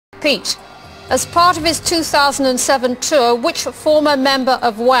Pete. As part of his 2007 tour, which former member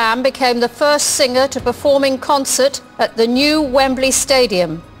of Wham became the first singer to perform in concert at the new Wembley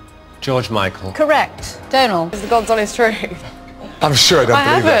Stadium? George Michael. Correct. Donald. Is the God's honest truth? I'm sure I don't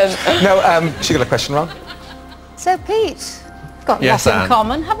believe haven't. it. No, she got a question wrong. So, Pete, we've got Yes, lots in Anne.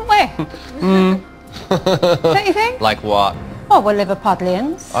 common, haven't we? Don't you think? Like what? Well, we're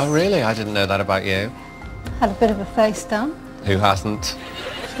Liverpudlians. Oh, really? I didn't know that about you. Had a bit of a face done. Who hasn't?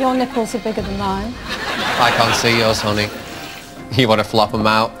 Your nipples are bigger than mine. I can't see yours, honey. You want to flop them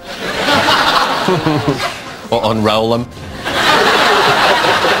out? Or unroll them?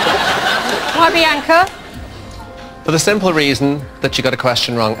 Why, Bianca? For the simple reason that you got a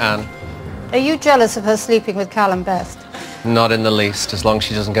question wrong, Anne. Are you jealous of her sleeping with Callum Best? Not in the least. As long as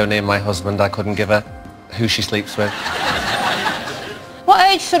she doesn't go near my husband, I couldn't give her who she sleeps with. What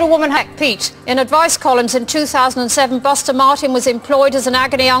age should a woman have? Pete, in advice columns in 2007, Buster Martin was employed as an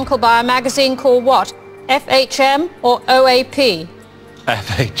agony uncle by a magazine called what? FHM or OAP?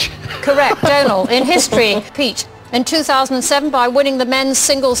 FH. Correct, Donald. In history, Pete, in 2007, by winning the men's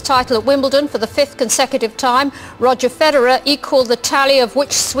singles title at Wimbledon for the 5th consecutive time, Roger Federer equalled the tally of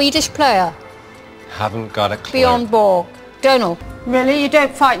which Swedish player? Haven't got a clue. Bjorn Borg. Donald, really? You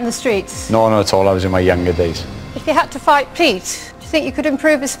don't fight in the streets? No, not at all. I was in my younger days. If you had to fight Pete, do you think you could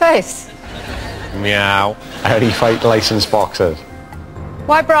improve his face? Meow. How do you fight licensed boxers?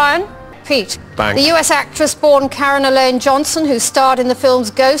 Why, Brian? Pete. Bang. The US actress born Karen Elaine Johnson, who starred in the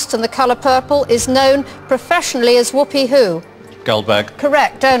films Ghost and The Colour Purple, is known professionally as Whoopi who? Goldberg.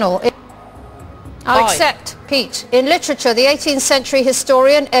 Correct, Donald. I'll Aye. accept, Pete. In literature, the 18th century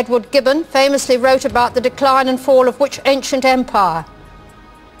historian Edward Gibbon famously wrote about the decline and fall of which ancient empire?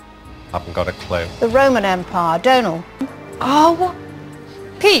 Haven't got a clue. The Roman Empire. Donald. Oh,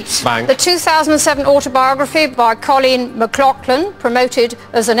 Pete, Bang. the 2007 autobiography by Colleen McLaughlin, promoted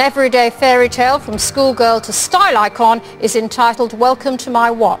as an everyday fairy tale from schoolgirl to style icon, is entitled Welcome to My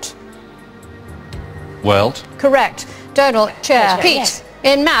What? World. Correct. Donald, chair. Chair, Pete, yes.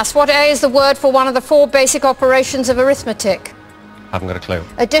 in maths, what A is the word for one of the 4 basic operations of arithmetic? Haven't got a clue.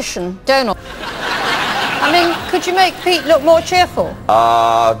 Addition. Donald. I mean, could you make Pete look more cheerful?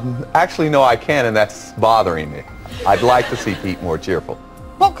 Actually, no, I can't, and that's bothering me. I'd like to see Pete more cheerful.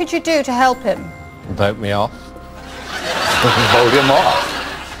 What could you do to help him? Vote me off. Vote him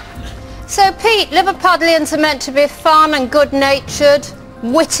off. So, Pete, Liverpudlians are meant to be fun and good-natured,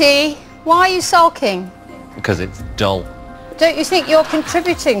 witty. Why are you sulking? Because it's dull. Don't you think you're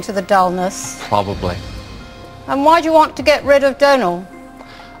contributing to the dullness? Probably. And why do you want to get rid of Donald?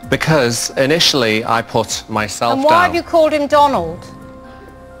 Because initially I put myself And why down. have you called him Donald?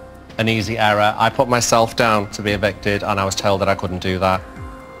 An easy error. I put myself down to be evicted and I was told that I couldn't do that.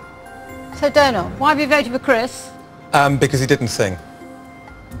 So, Donald, why have you voted for Chris? Because he didn't sing.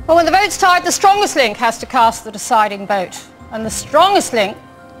 Well, when the vote's tied, the strongest link has to cast the deciding vote. And the strongest link,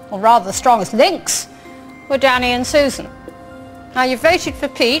 or rather the strongest links, were Danny and Susan. Now, you voted for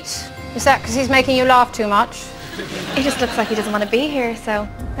Pete. Is that because he's making you laugh too much? he just looks like he doesn't want to be here, so...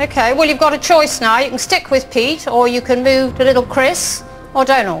 Okay, well, you've got a choice now. You can stick with Pete, or you can move to little Chris, or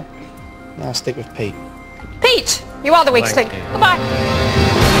Donald. I'll stick with Pete. Pete, you are the weak Thank link. you. Goodbye.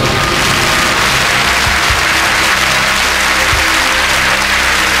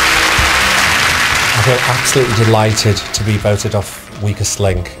 I feel absolutely delighted to be voted off weakest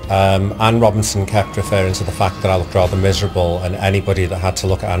link. Anne Robinson kept referring to the fact that I looked rather miserable, and anybody that had to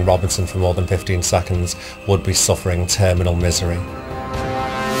look at Anne Robinson for more than 15 seconds would be suffering terminal misery.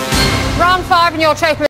 Round 5 and your total